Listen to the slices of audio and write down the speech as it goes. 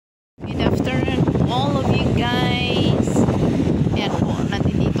guys. Ayan po,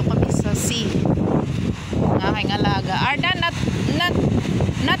 nandito kami sa sea. Ang aking alaga. Ardan,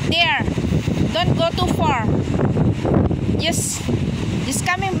 not there. Don't go too far. Just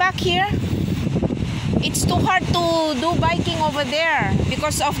coming back here. It's too hard to do biking over there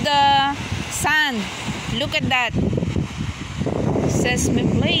because of the sand. Look at that. Sesame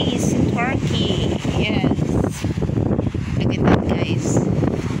place in Turkey. Yes. Look at that, guys.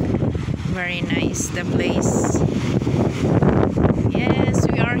 Very nice, the place. Yes,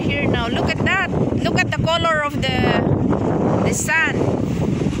 we are here now. Look at that. Look at the color of the sand.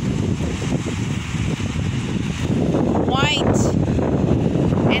 White.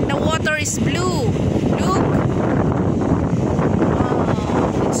 And the water is blue. Look.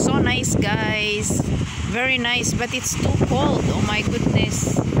 Oh, it's so nice, guys. Very nice, but it's too cold. Oh my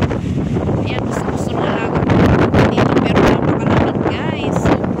goodness. Ayan, gusto ng alaga dito, pero napakalamig, guys.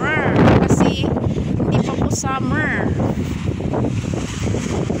 Super. Kasi hindi pa po summer.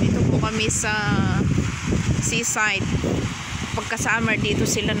 Dito po kami sa seaside. Pagka summer, dito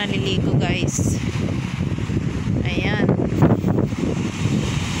sila naliligo, guys. Ayan.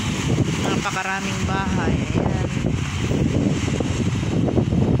 Napakaraming bahay. Ayan.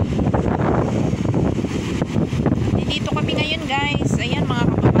 Dito kami ngayon, guys. Ayan, mga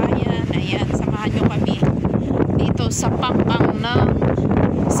kababayan. Ayan, samahan nyo kami dito sa pangpang ng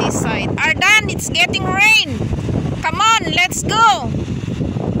seaside. Ardan, it's getting rain. Come on, let's go.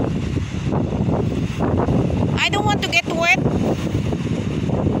 I don't want to get wet.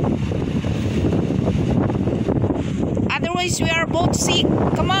 Otherwise, we are both sick.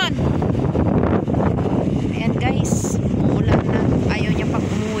 Come on. Ayan, guys. Ulan na. Ayaw niya pang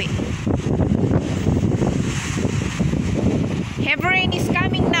umuwi. Heavy rain is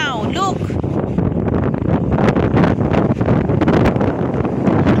coming now. Look.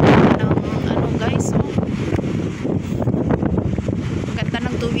 Ano guys, oh. Ang ganda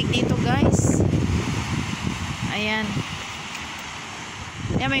ng tubig dito, guys. Ayan.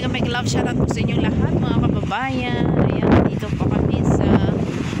 Ayan, may love shoutout po sa inyong lahat, mga kababayan. Ayan, dito po kami sa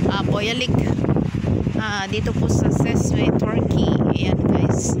Boyalik. Dito po sa Sesame, Turkey. Ayan,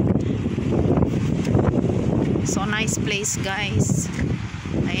 guys. So nice place, guys.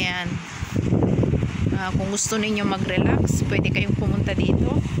 Ayan. Kung gusto ninyo mag-relax, pwede kayong pumunta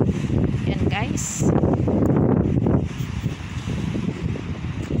dito. Ayan, guys.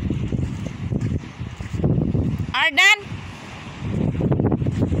 Ardan!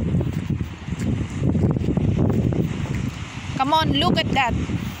 Come on, look at that.